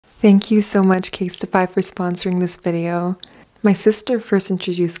Thank you so much, Casetify, for sponsoring this video. My sister first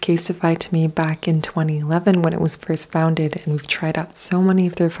introduced Casetify to me back in 2011 when it was first founded, and we've tried out so many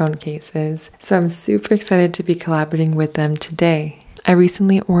of their phone cases. So I'm super excited to be collaborating with them today. I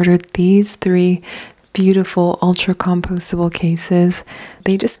recently ordered these 3 beautiful ultra compostable cases.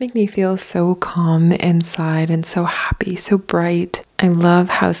 They just make me feel so calm inside and so happy, so bright. I love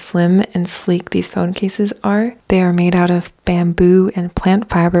how slim and sleek these phone cases are. They are made out of bamboo and plant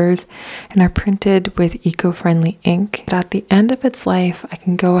fibers and are printed with eco-friendly ink. But at the end of its life, I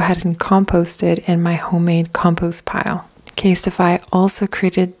can go ahead and compost it in my homemade compost pile. Casetify also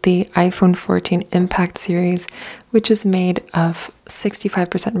created the iPhone 14 Impact series, which is made of 65%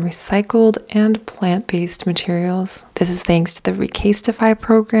 recycled and plant-based materials. This is thanks to the Casetify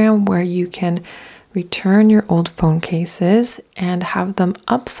program, where you can return your old phone cases and have them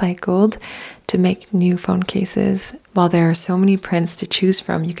upcycled to make new phone cases. While there are so many prints to choose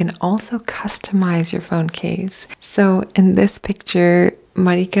from, you can also customize your phone case. So in this picture,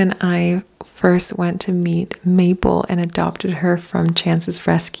 Marika and I first went to meet Maple and adopted her from Chance's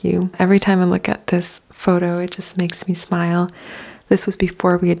rescue. Every time I look at this photo, it just makes me smile. This was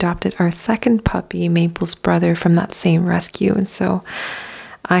before we adopted our second puppy, Maple's brother, from that same rescue. And so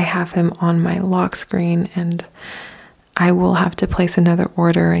I have him on my lock screen, and I will have to place another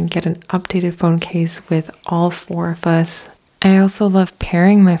order and get an updated phone case with all 4 of us. I also love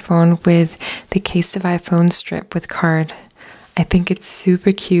pairing my phone with the Casetify phone strip with card. I think it's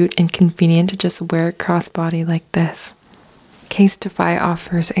super cute and convenient to just wear it crossbody like this. Casetify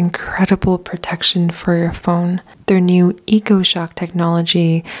offers incredible protection for your phone. Their new EcoShock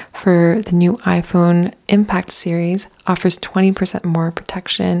technology for the new iPhone Impact series offers 20% more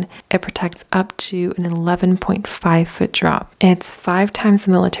protection. It protects up to an 11.5 foot drop. It's 5 times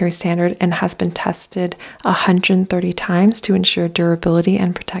the military standard and has been tested 130 times to ensure durability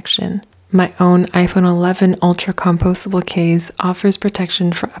and protection. My own iPhone 11 Ultra Compostable case offers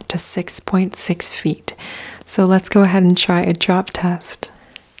protection for up to 6.6 feet. So let's go ahead and try a drop test.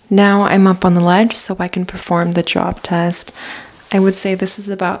 Now I'm up on the ledge so I can perform the drop test. I would say this is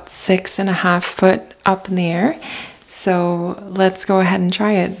about 6.5 foot up in the air. So let's go ahead and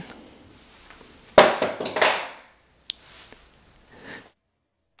try it.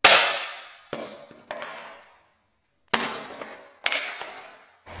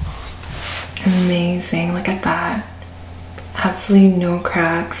 Amazing, look at that. Absolutely no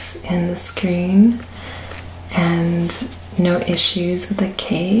cracks in the screen and no issues with the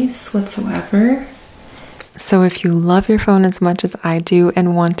case whatsoever. So if you love your phone as much as I do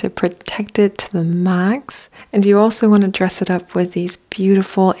and want to protect it to the max, and you also want to dress it up with these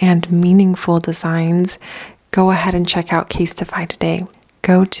beautiful and meaningful designs, go ahead and check out Casetify today.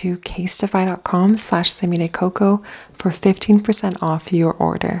 Go to casetify.com/SemideCoco for 15% off your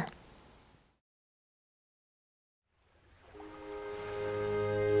order.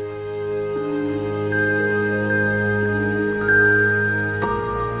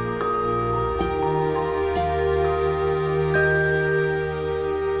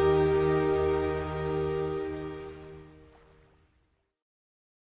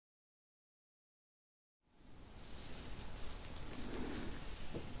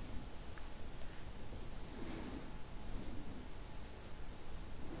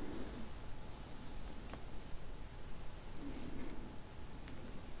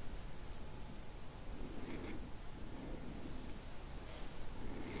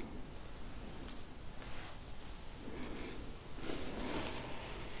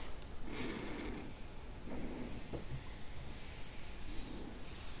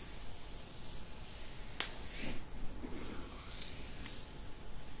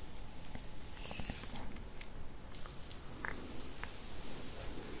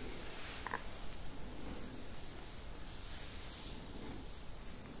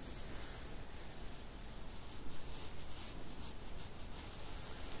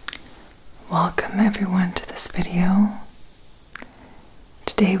 Welcome everyone to this video.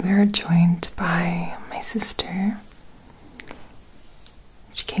 Today we are joined by my sister.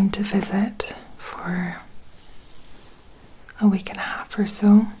 She came to visit for a week and a half or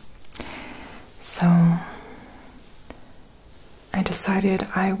so. So I decided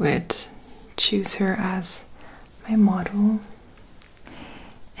I would choose her as my model.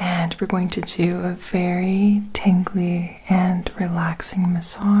 And we're going to do a very tingly and relaxing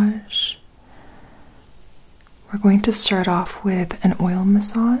massage. We're going to start off with an oil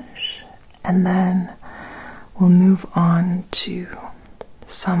massage, and then we'll move on to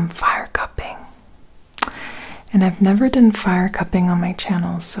some fire cupping. And I've never done fire cupping on my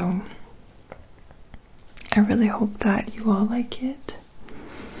channel, so I really hope that you all like it.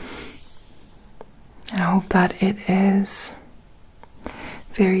 I hope that it is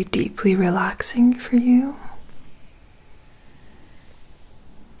very deeply relaxing for you.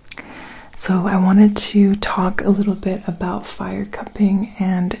 So I wanted to talk a little bit about fire cupping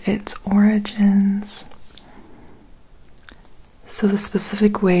and its origins. So the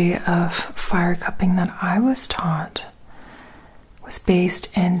specific way of fire cupping that I was taught was based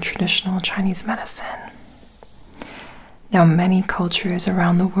in traditional Chinese medicine. Now, many cultures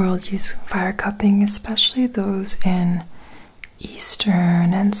around the world use fire cupping, especially those in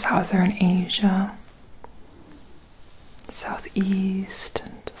Eastern and Southern Asia, Southeast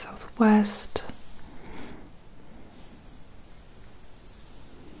and Southwest,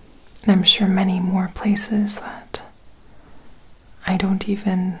 and I'm sure many more places that I don't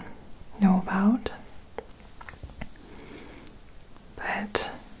even know about.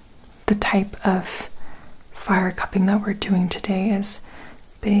 But the type of fire cupping that we're doing today is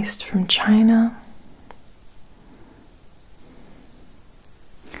based from China.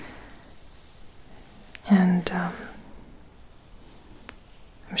 And I'm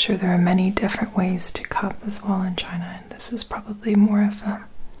sure there are many different ways to cup as well in China, and this is probably more of a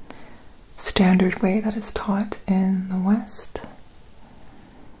standard way that is taught in the West.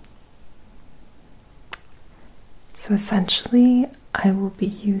 So essentially, I will be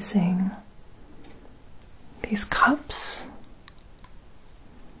using these cups.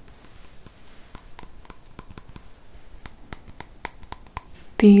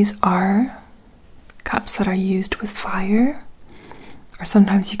 These are cups that are used with fire, or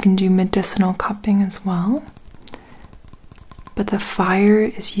sometimes you can do medicinal cupping as well. But the fire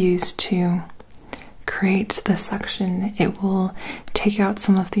is used to create the suction. It will take out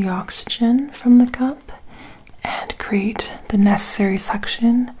some of the oxygen from the cup and create the necessary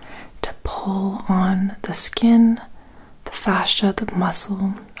suction to pull on the skin, the fascia, the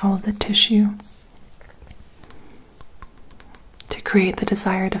muscle, all of the tissue to create the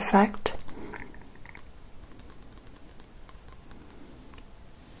desired effect.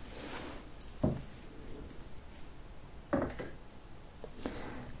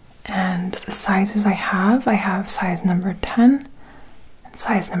 And the sizes I have size number 10 and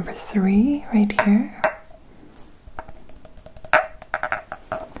size number 3 right here.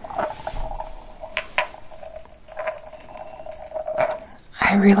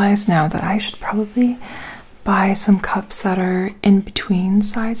 I realize now that I should probably buy some cups that are in between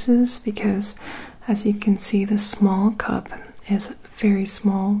sizes, because as you can see, the small cup is very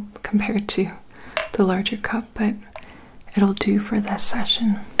small compared to the larger cup, but it'll do for this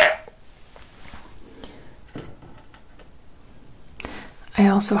session. I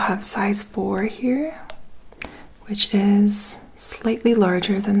also have size 4 here, which is slightly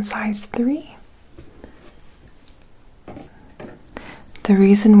larger than size 3. The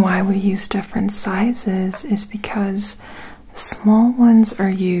reason why we use different sizes is because the small ones are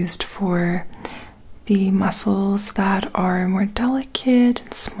used for the muscles that are more delicate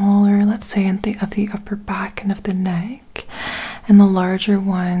and smaller, let's say of the upper back and of the neck, and the larger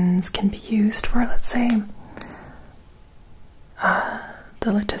ones can be used for, let's say,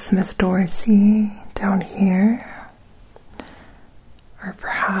 the latissimus dorsi down here, or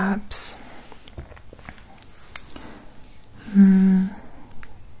perhaps,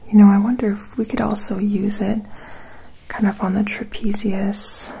 I wonder if we could also use it kind of on the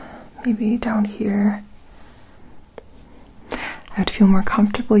trapezius, maybe down here. I would feel more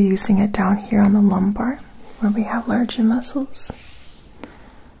comfortable using it down here on the lumbar, where we have larger muscles.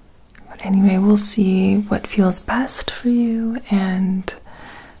 But anyway, we'll see what feels best for you and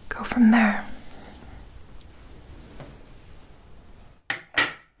go from there.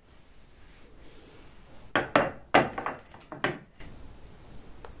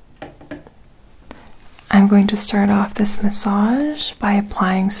 I'm going to start off this massage by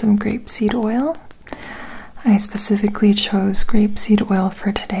applying some grapeseed oil. I specifically chose grapeseed oil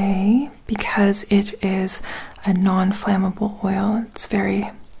for today because it is a non-flammable oil. It's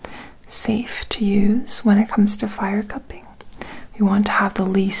very safe to use when it comes to fire cupping. We want to have the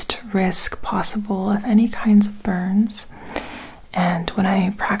least risk possible of any kinds of burns. And when I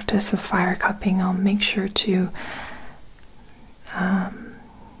practice this fire cupping, I'll make sure to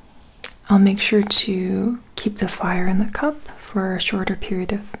keep the fire in the cup for a shorter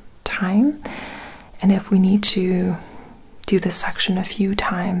period of time. And if we need to do this section a few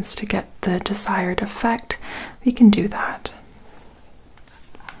times to get the desired effect, we can do that.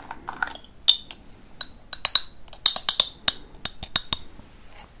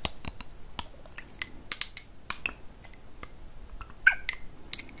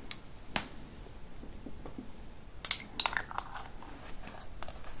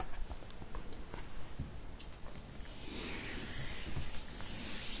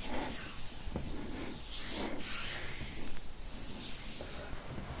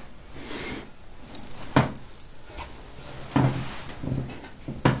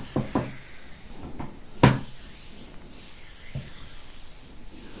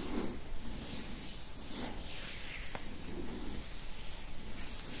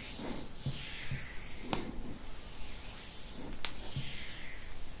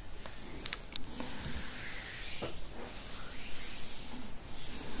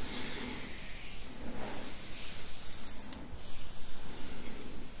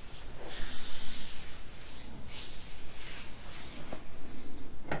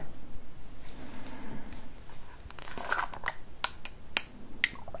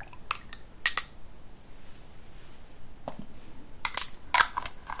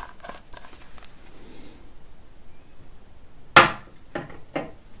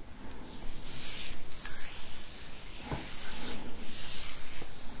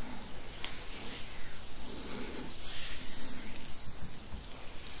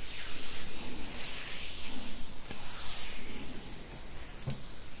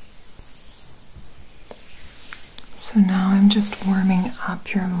 So now I'm just warming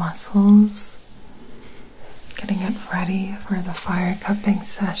up your muscles, getting it ready for the fire cupping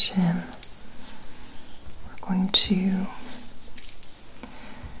session. We're going to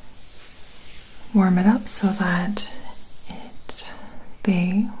warm it up so that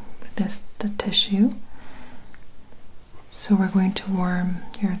the tissue. So we're going to warm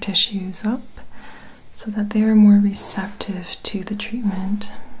your tissues up so that they are more receptive to the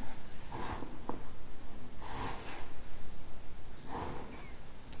treatment.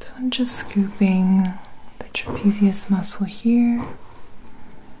 So I'm just scooping the trapezius muscle here.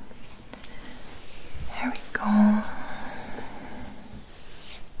 There we go.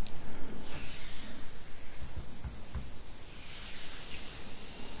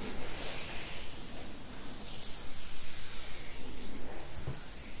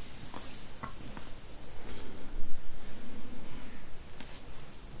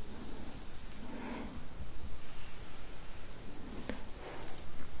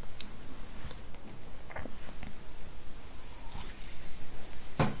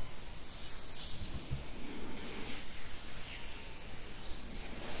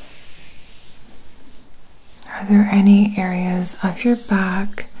 Are there any areas of your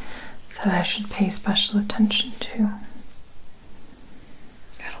back that I should pay special attention to?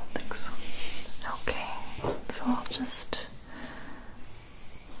 I don't think so. Okay, so I'll just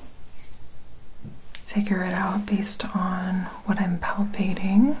figure it out based on what I'm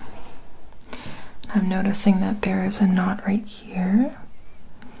palpating. I'm noticing that there is a knot right here.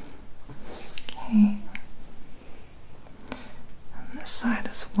 Okay. On this side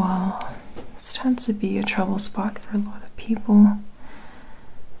as well. This tends to be a trouble spot for a lot of people.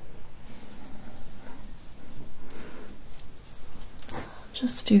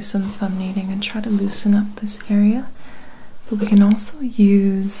 Just do some thumb kneading and try to loosen up this area. But we can also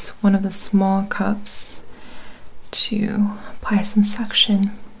use one of the small cups to apply some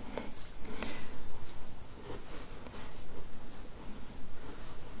suction.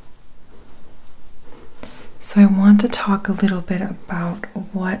 So I want to talk a little bit about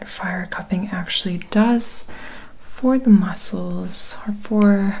what fire cupping actually does for the muscles or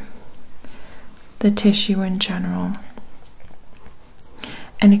for the tissue in general.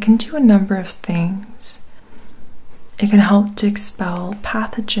 And it can do a number of things. It can help to expel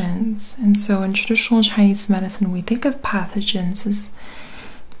pathogens. And so in traditional Chinese medicine, we think of pathogens as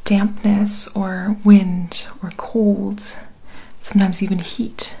dampness or wind or cold, sometimes even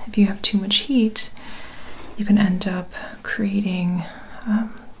heat. If you have too much heat, you can end up creating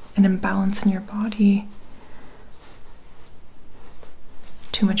an imbalance in your body.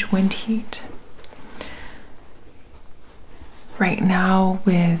 Too much wind heat. Right now,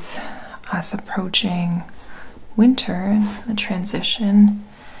 with us approaching winter and the transition,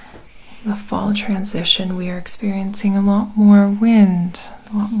 the fall transition, we are experiencing a lot more wind,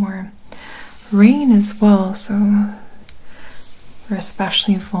 a lot more rain as well. So we're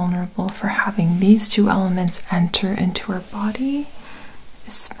especially vulnerable for having these two elements enter into our body,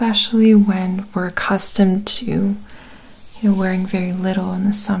 especially when we're accustomed to wearing very little in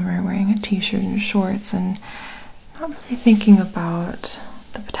the summer, wearing a t-shirt and shorts, and not really thinking about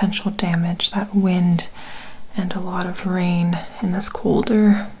the potential damage that wind and a lot of rain in this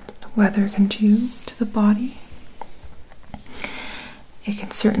colder weather can do to the body. It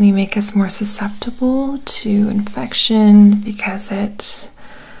can certainly make us more susceptible to infection because it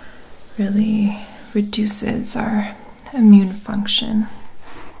really reduces our immune function.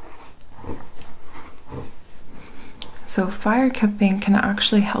 So fire cupping can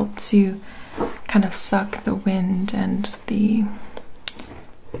actually help to kind of suck the wind and the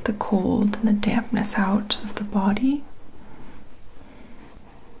cold and the dampness out of the body.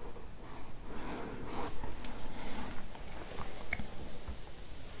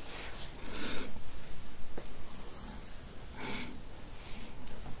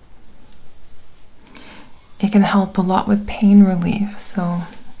 It can help a lot with pain relief. So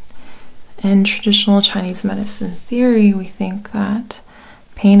in traditional Chinese medicine theory, we think that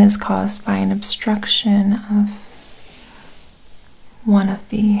pain is caused by an obstruction of one of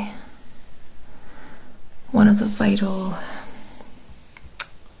the vital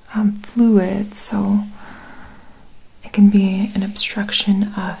fluids. So it can be an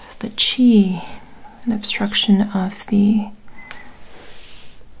obstruction of the qi, an obstruction of the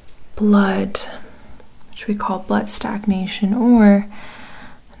blood, which we call blood stagnation, or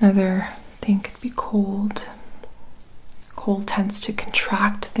another thing could be cold. Cold tends to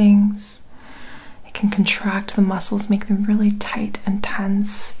contract things. It can contract the muscles, make them really tight and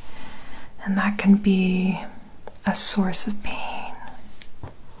tense, and that can be a source of pain.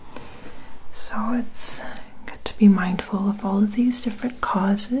 So it's good to be mindful of all of these different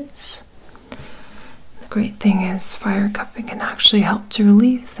causes. The great thing is fire cupping can actually help to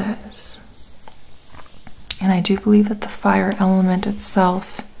relieve this. And I do believe that the fire element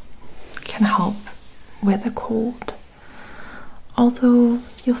itself can help with a cold. Although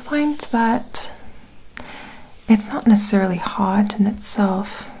you'll find that it's not necessarily hot in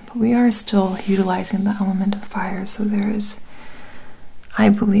itself, but we are still utilizing the element of fire, so there is, I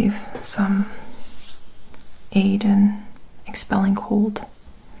believe, some aid in expelling cold.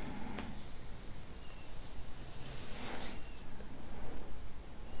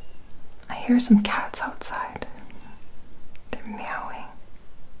 I hear some cats outside. They're meowing.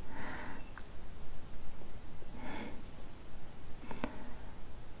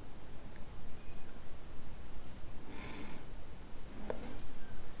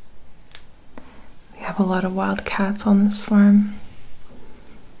 We have a lot of wild cats on this farm.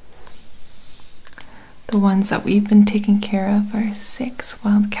 The ones that we've been taking care of are 6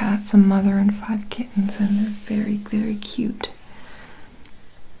 wild cats, a mother and 5 kittens, and they're very, very cute.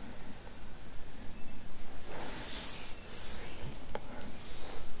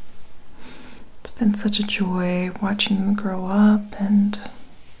 It's been such a joy watching them grow up and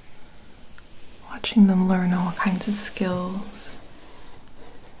watching them learn all kinds of skills.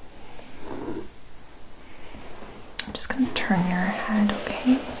 I'm just going to turn your head,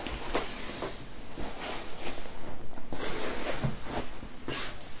 okay?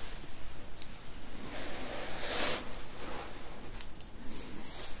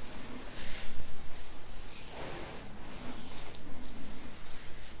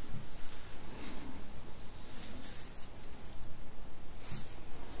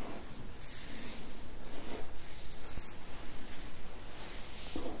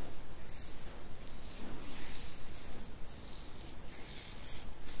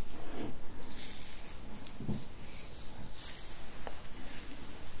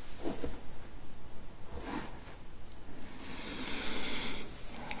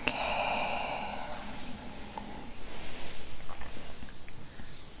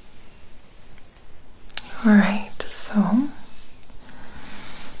 Alright, so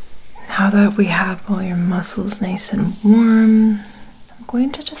now that we have all your muscles nice and warm, I'm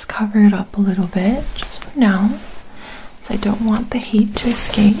going to just cover it up a little bit, just for now, as I don't want the heat to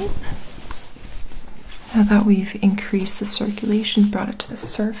escape. Now that we've increased the circulation, brought it to the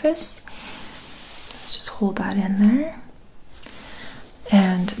surface, let's just hold that in there.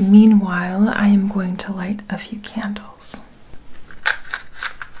 And meanwhile, I am going to light a few candles.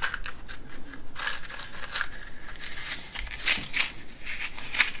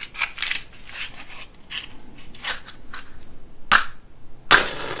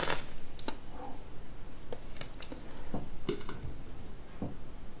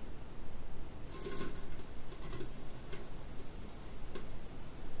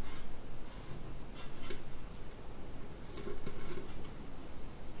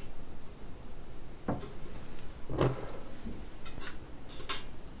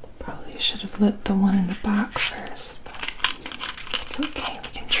 Should have lit the one in the back first, but it's okay, we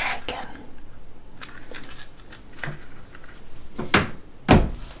can try again.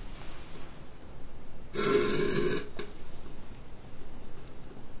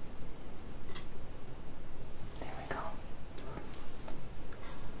 There we go.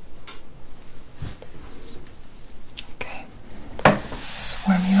 Okay, just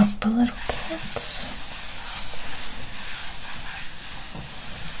warm you up a little bit.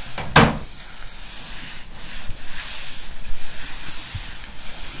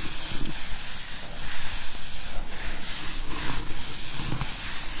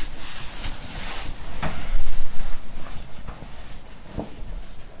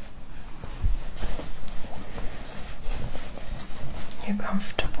 You're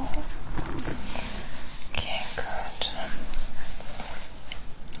comfortable? Okay, good.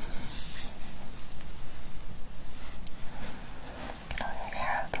 Get all your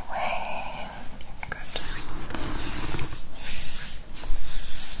hair out of the way. Good.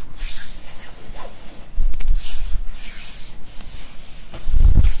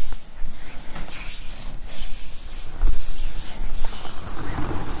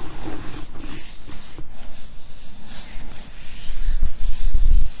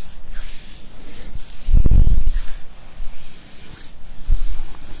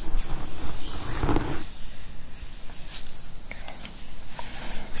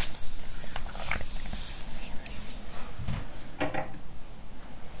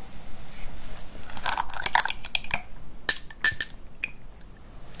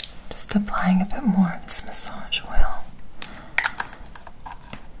 Just applying a bit more of this massage oil.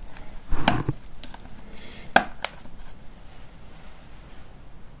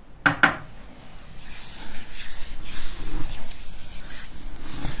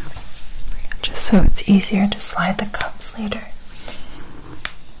 so it's easier to slide the cups later.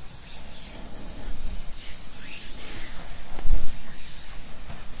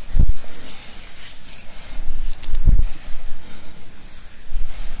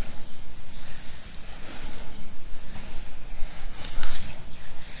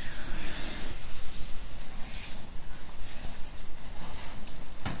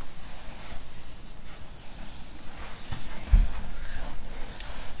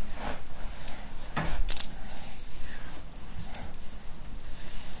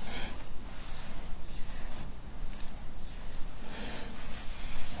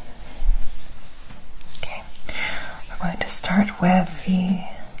 Going to start with the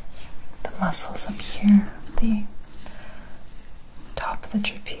muscles up here, the top of the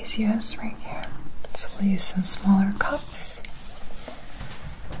trapezius right here. So we'll use some smaller cups.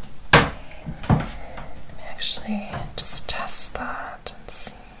 Let me actually just test that and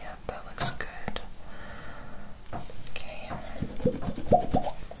see. Yep, that looks good. Okay.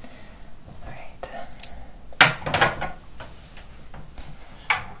 All right.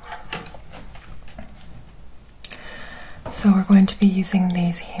 So we're going to be using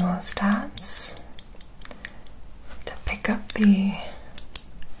these hemostats to pick up the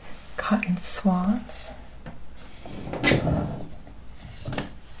cotton swabs.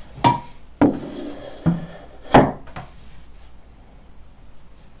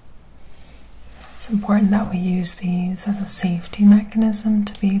 It's important that we use these as a safety mechanism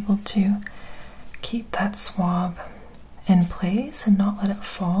to be able to keep that swab in place and not let it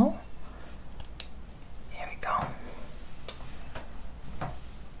fall. Here we go.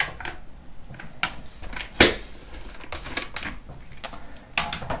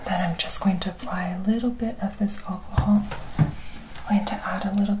 Then I'm just going to apply a little bit of this alcohol. I'm going to add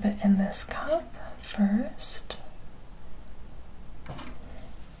a little bit in this cup first.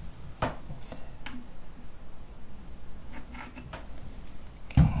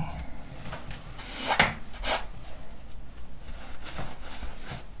 Okay.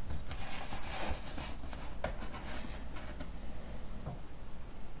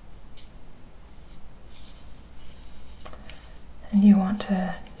 And you want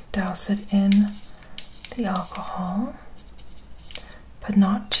to douse it in the alcohol, but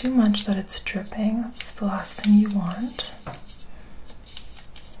not too much that it's dripping. That's the last thing you want.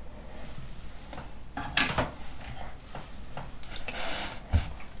 Okay.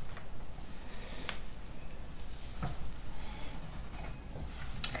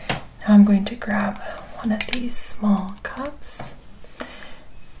 Now I'm going to grab one of these small cups.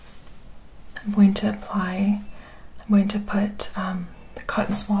 I'm going to put the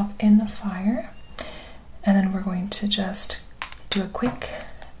cotton swab in the fire, and then we're going to just do a quick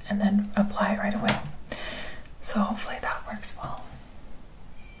and then apply it right away. So hopefully that works well.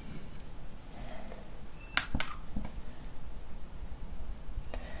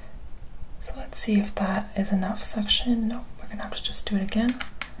 So let's see if that is enough suction. No, we're gonna have to just do it again.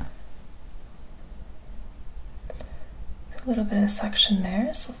 There's a little bit of suction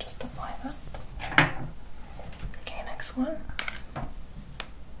there, so we'll just apply that. Okay, next one.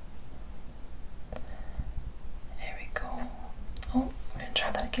 There we go. Oh, we're gonna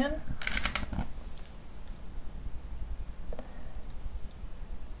try that again.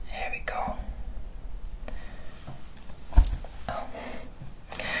 There we go. Oh.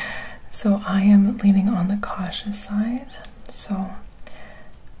 So I am leaning on the cautious side, so I'm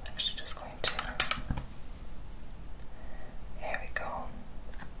actually just going to. There we go.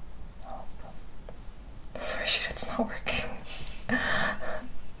 Oh. Sorry, it's not working.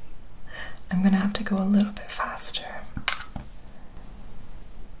 I'm gonna have to go a little bit faster.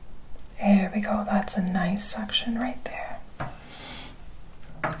 There we go, that's a nice suction right there.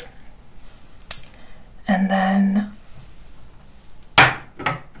 And then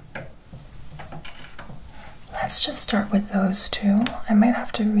let's just start with those two. I might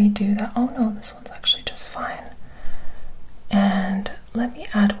have to redo that. Oh no, this one's actually just fine. And let me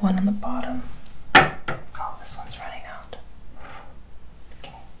add one on the bottom. Oh, this one's running out.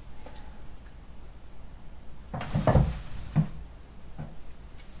 Okay.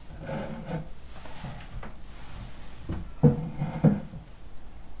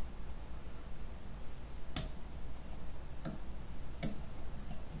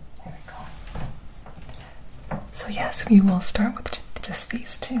 There we go. So yes, we will start with just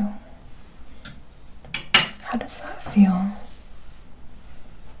these two. How does that feel?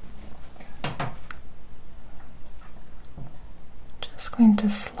 Just going to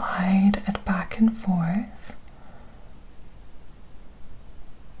slide it back and forth.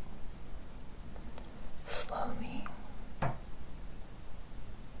 Slowly.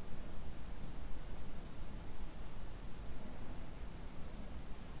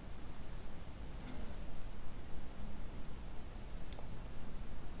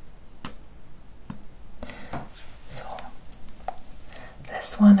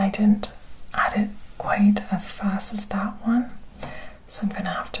 this one I didn't add it quite as fast as that one, so I'm going to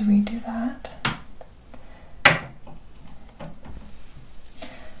have to redo that.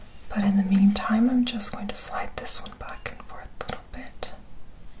 But in the meantime, I'm just going to slide this one back and forth a little bit.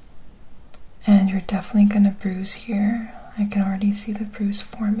 And you're definitely going to bruise here. I can already see the bruise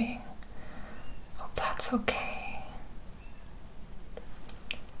forming. Oh, that's okay.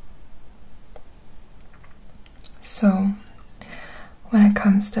 So, when it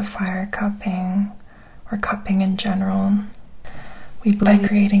comes to fire cupping, or cupping in general, we believe by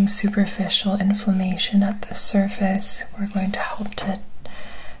creating superficial inflammation at the surface, we're going to help to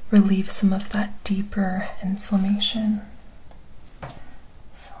relieve some of that deeper inflammation.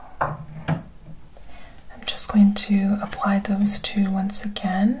 So I'm just going to apply those two once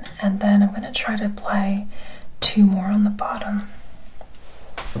again, and then I'm going to try to apply two more on the bottom.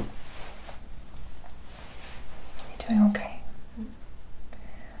 Are you doing okay?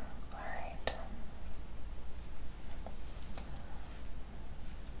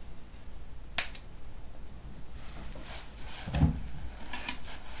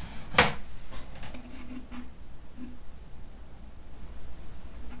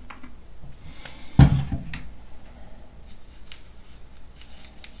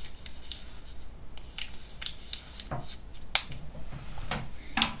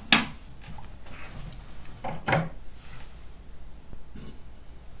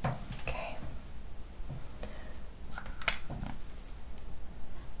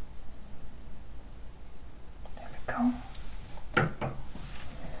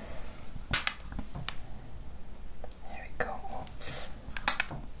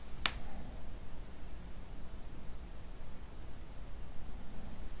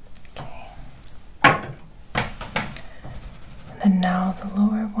 And now the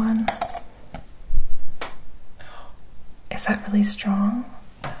lower one. Is that really strong?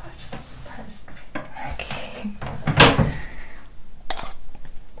 No, it just surprised me. Okay.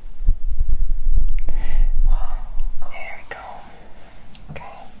 There we go.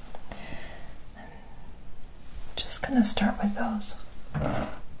 Okay. I'm just gonna start with those.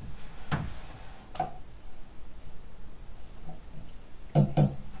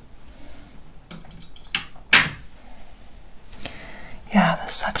 Yeah, the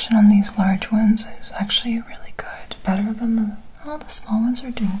suction on these large ones is actually really good. Better than the small ones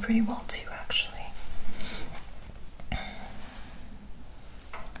are doing pretty well too, actually.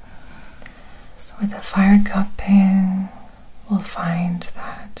 So with the fire cupping, we'll find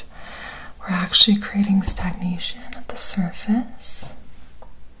that we're actually creating stagnation at the surface.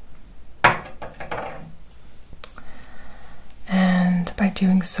 And by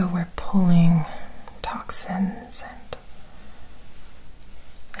doing so, we're pulling toxins and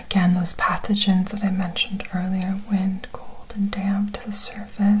again, those pathogens that I mentioned earlier, wind, cold, and damp, to the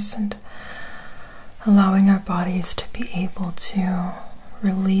surface, and allowing our bodies to be able to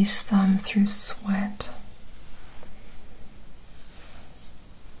release them through sweat.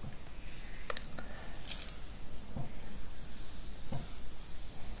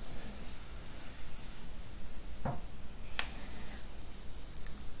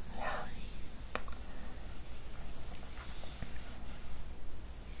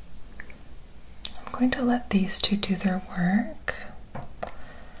 I'm going to let these two do their work,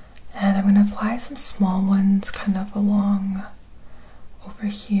 and I'm going to apply some small ones kind of along over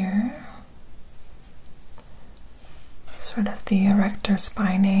here, sort of the erector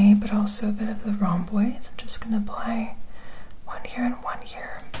spinae, but also a bit of the rhomboids. I'm just going to apply one here and one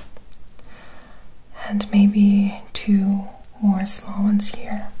here, and maybe two more small ones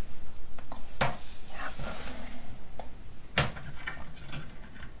here.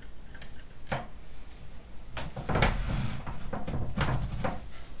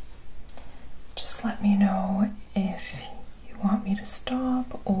 Let me know if you want me to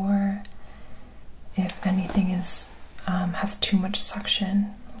stop or if anything is has too much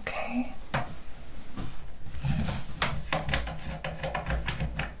suction, okay?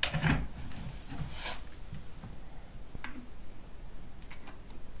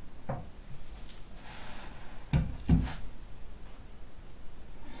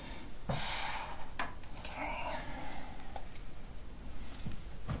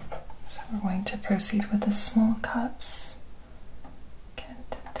 We're going to proceed with the small cups. Again,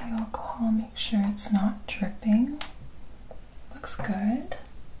 dip the alcohol, make sure it's not dripping. Looks good.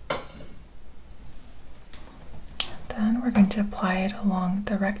 And then we're going to apply it along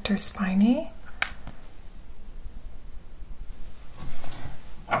the erector spinae.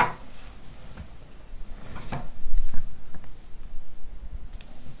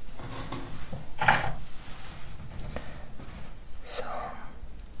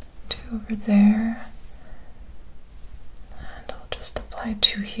 over there. And I'll just apply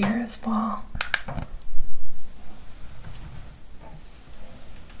 2 here as well.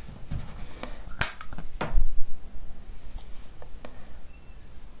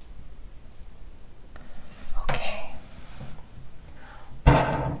 Okay.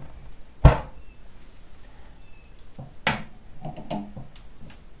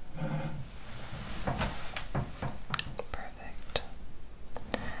 Perfect.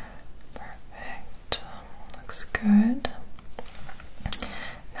 Perfect. Looks good.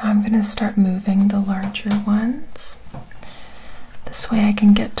 Now I'm going to start moving the larger ones. This way I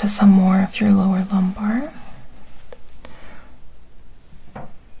can get to some more of your lower lumbar. I'm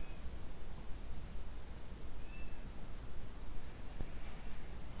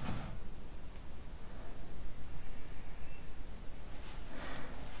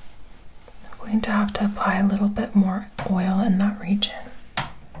going to have to apply a little bit more oil in that region.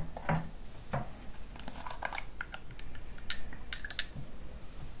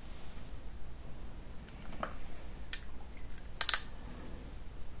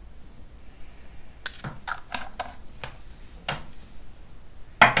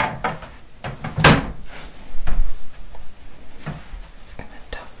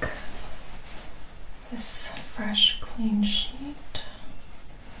 Fresh, clean sheet.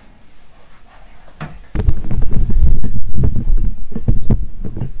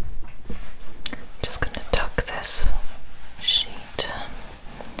 Just going to tuck this sheet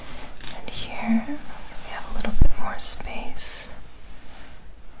in here. We have a little bit more space.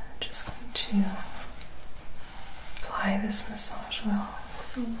 I'm just going to apply this massage oil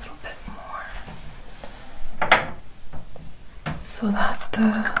a little bit more so that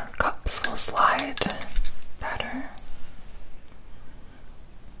the cups will slide better.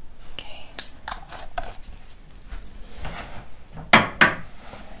 Okay.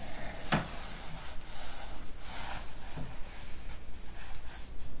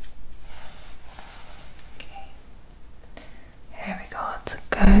 Okay. There we go. It's a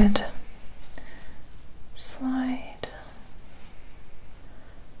good slide.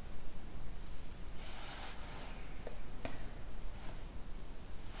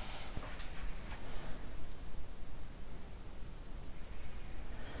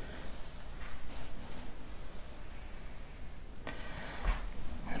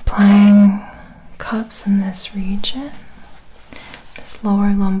 Applying cups in this region, this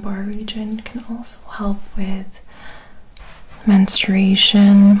lower lumbar region, can also help with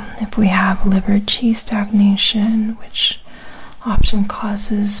menstruation if we have liver qi stagnation, which often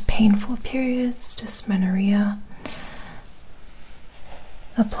causes painful periods, dysmenorrhea.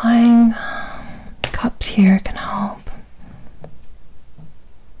 Applying cups here can help.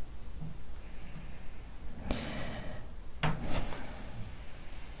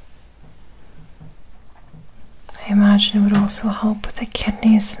 I imagine it would also help with the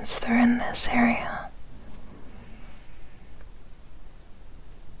kidneys since they're in this area.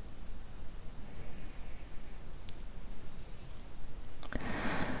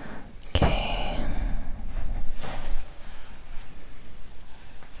 Okay.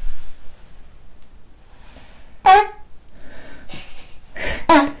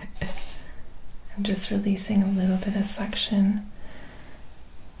 I'm just releasing a little bit of suction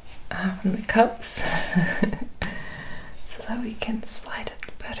from the cups so that we can slide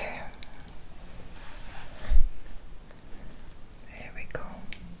it better. There we go.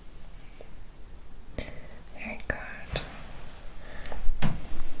 Very good.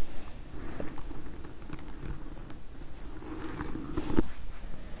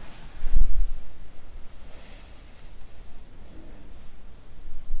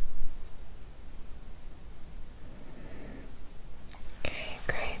 Okay,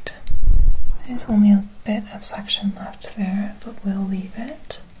 great. There's only a bit of suction left there, but we'll leave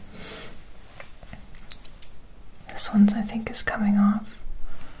it. This one I think is coming off.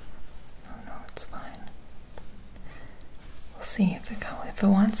 Oh no, it's fine. We'll see if it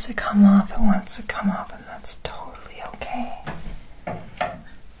wants to come off, it wants to come off, and that's totally okay.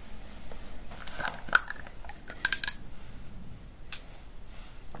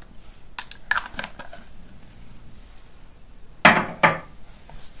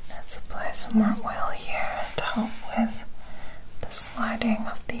 Let's apply some more oil here to help with the sliding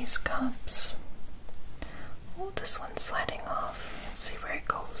of these cups. Oh, this one's sliding off. Let's see where it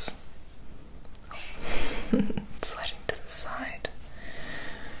goes. It's sliding to the side.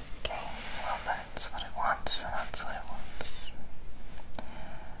 Okay, well that's what it wants, and that's what it wants.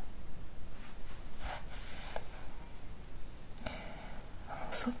 Well,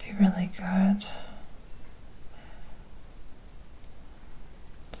 this will be really good,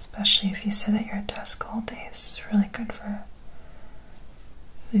 especially if you sit at your desk all day. This is really good for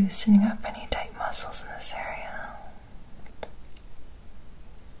loosening up any tight muscles in this area.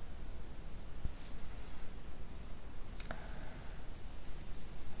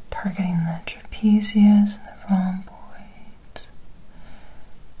 Targeting the trapezius and the rhomboids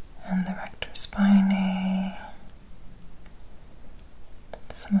and the rector spinae,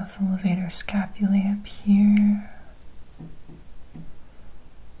 some of the levator scapulae up here.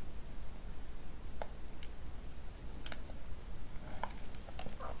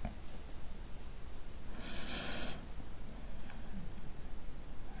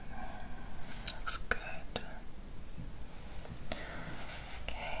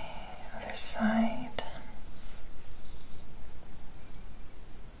 Side.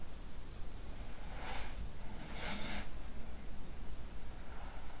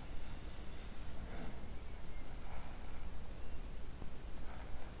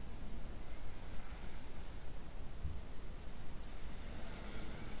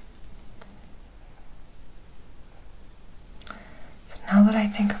 So now that I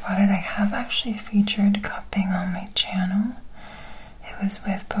think about it, I have actually featured cupping on my channel. It was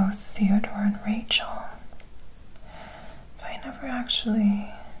with both Theodore and Rachel, but I never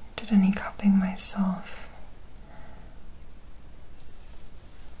actually did any cupping myself.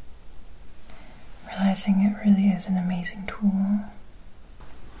 Realizing it really is an amazing tool.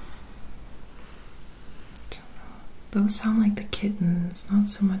 Those sound like the kittens, not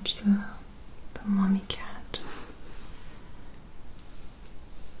so much the mommy cat.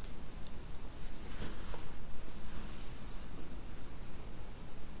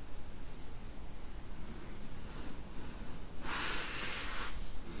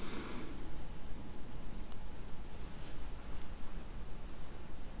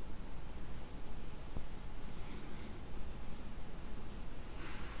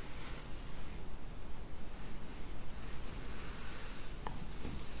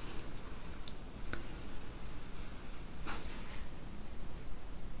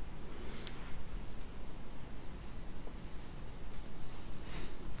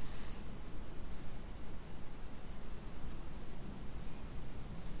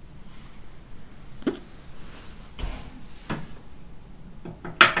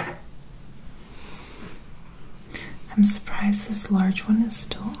 I'm surprised this large one is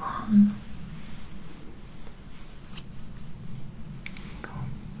still on. Go.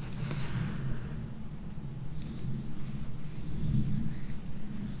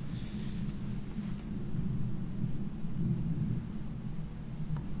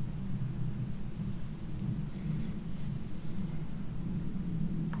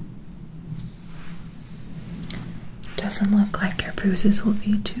 Doesn't look like your bruises will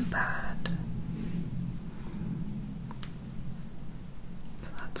be too bad.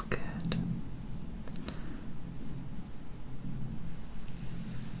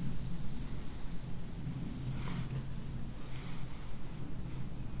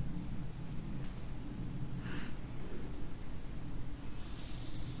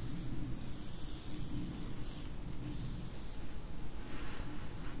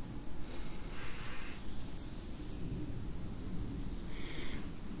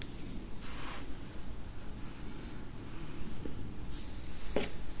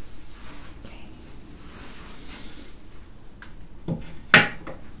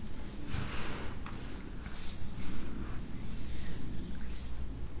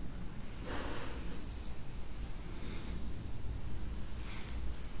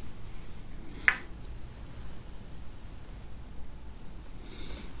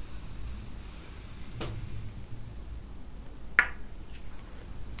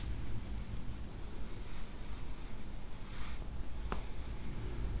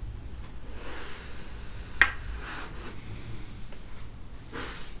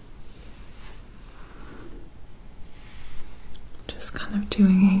 Just kind of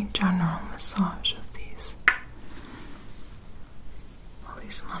doing a general massage of all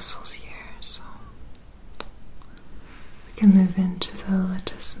these muscles here, so we can move into the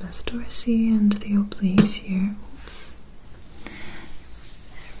latissimus dorsi and the obliques here. Oops. There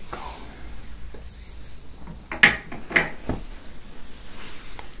we go.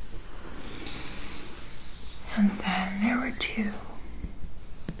 And then there were two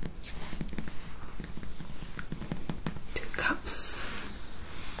cups.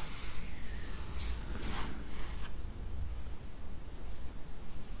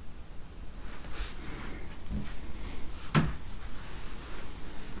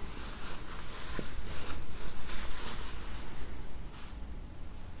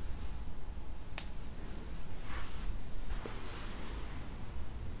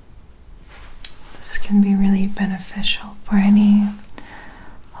 can be really beneficial for any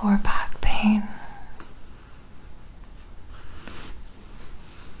lower back pain.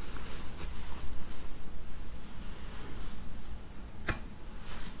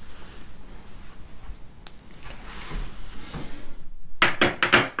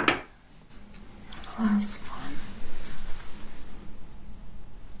 Last one.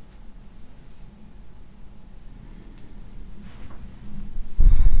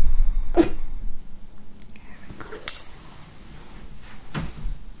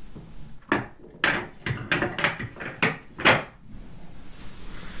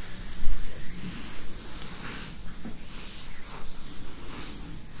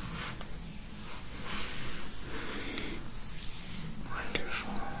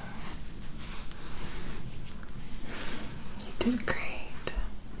 Wonderful. You did great.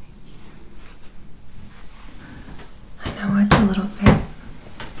 I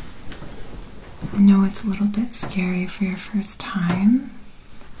know it's a little bit scary for your first time.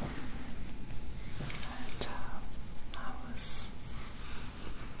 But that was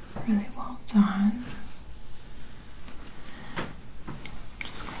really well done. I'm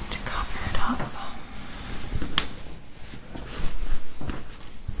just going to cover it up.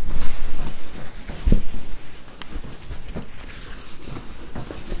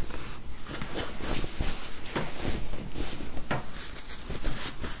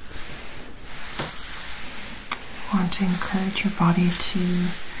 Want to encourage your body to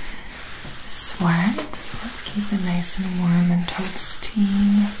sweat, so let's keep it nice and warm and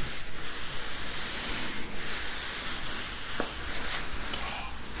toasty. Okay.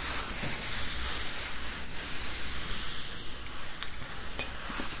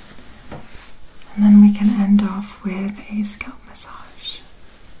 And then we can end off with a scalp massage.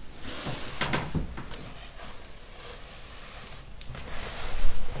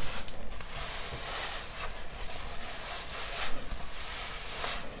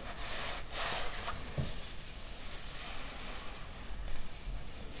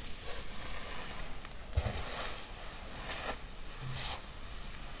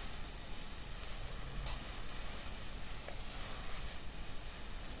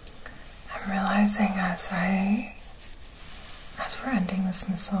 I'm realizing as we're ending this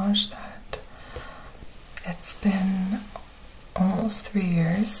massage that it's been almost 3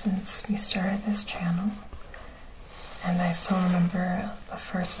 years since we started this channel, and I still remember the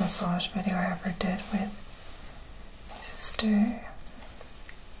first massage video I ever did with my sister,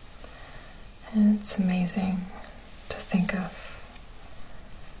 and it's amazing to think of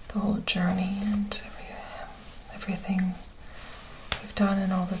the whole journey and everything we've done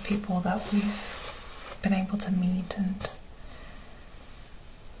and all the people that we've been able to meet and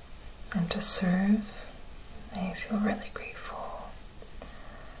to serve. I feel really grateful.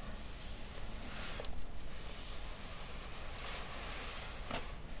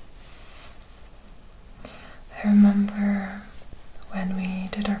 I remember when we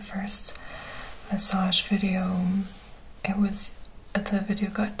did our first massage video, the video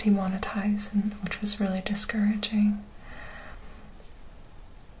got demonetized, which was really discouraging.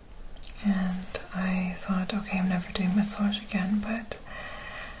 And I thought, okay, I'm never doing massage again, but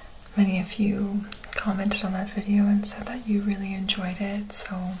many of you commented on that video and said that you really enjoyed it,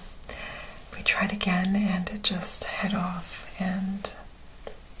 so we tried again and it just hit off, and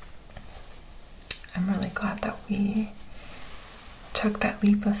I'm really glad that we took that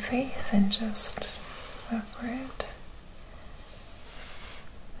leap of faith and just went for it.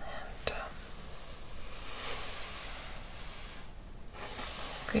 And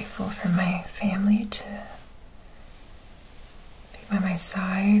grateful for my family to be by my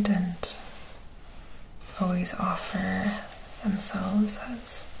side and always offer themselves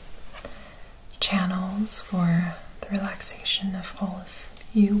as channels for the relaxation of all of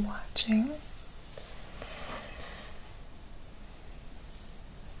you watching.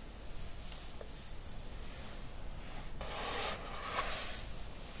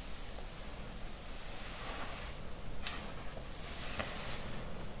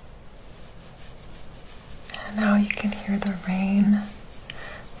 And now you can hear the rain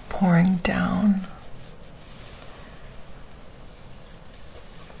pouring down.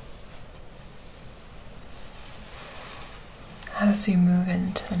 As we move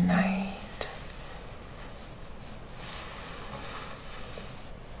into the night.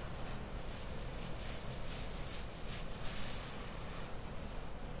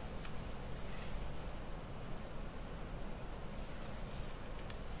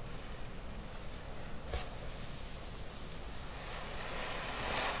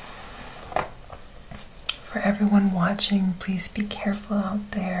 For everyone watching, please be careful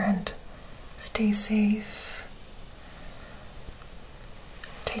out there and Stay safe.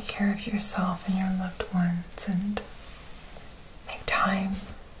 Take care of yourself and your loved ones, and make time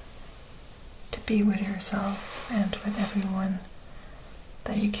to be with yourself and with everyone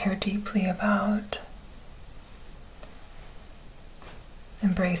that you care deeply about.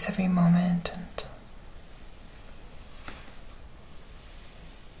 Embrace every moment and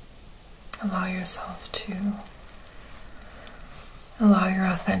allow your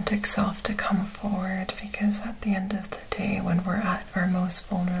authentic self to come forward, because at the end of the day, when we're at our most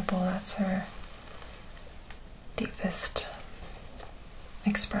vulnerable, that's our deepest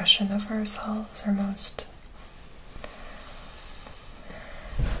expression of ourselves, our most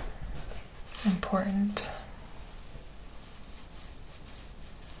important.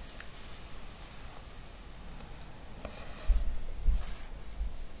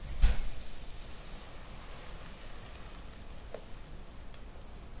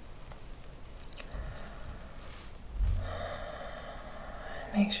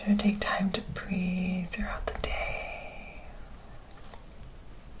 Make sure to take time to breathe throughout the day.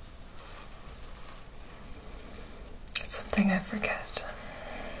 It's something I forget.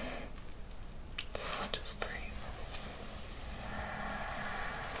 So just breathe.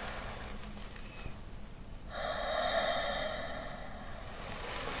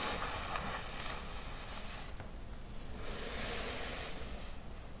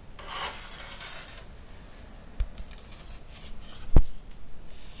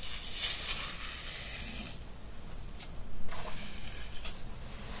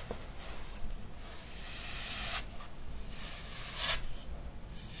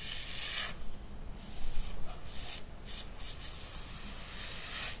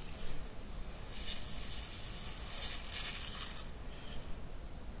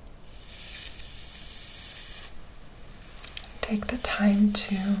 Take the time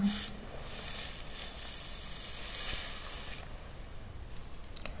to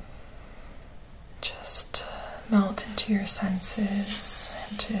just melt into your senses,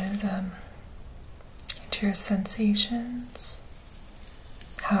 into your sensations,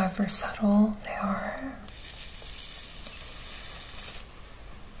 however subtle they are.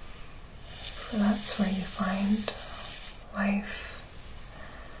 For that's where you find life.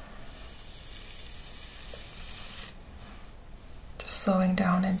 Slowing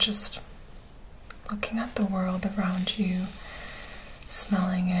down and just looking at the world around you,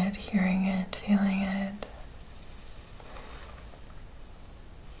 smelling it, hearing it, feeling it.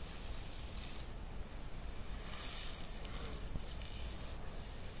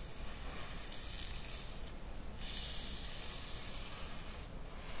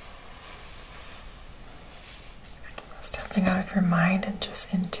 Stepping out of your mind and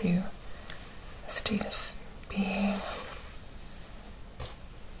just into a state of being.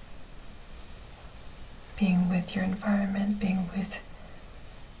 Being with your environment, being with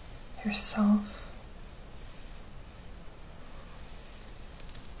yourself.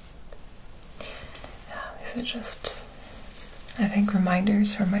 Yeah, these are just, I think,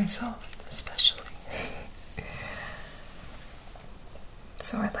 reminders for myself, especially.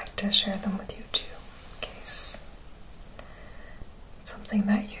 So I'd like to share them with you too, in case it's something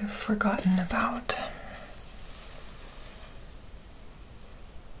that you've forgotten about.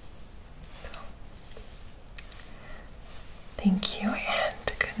 Thank you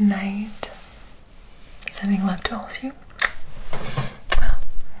and good night. Sending love to all of you.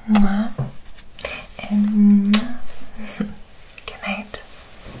 Mwah. And mwah.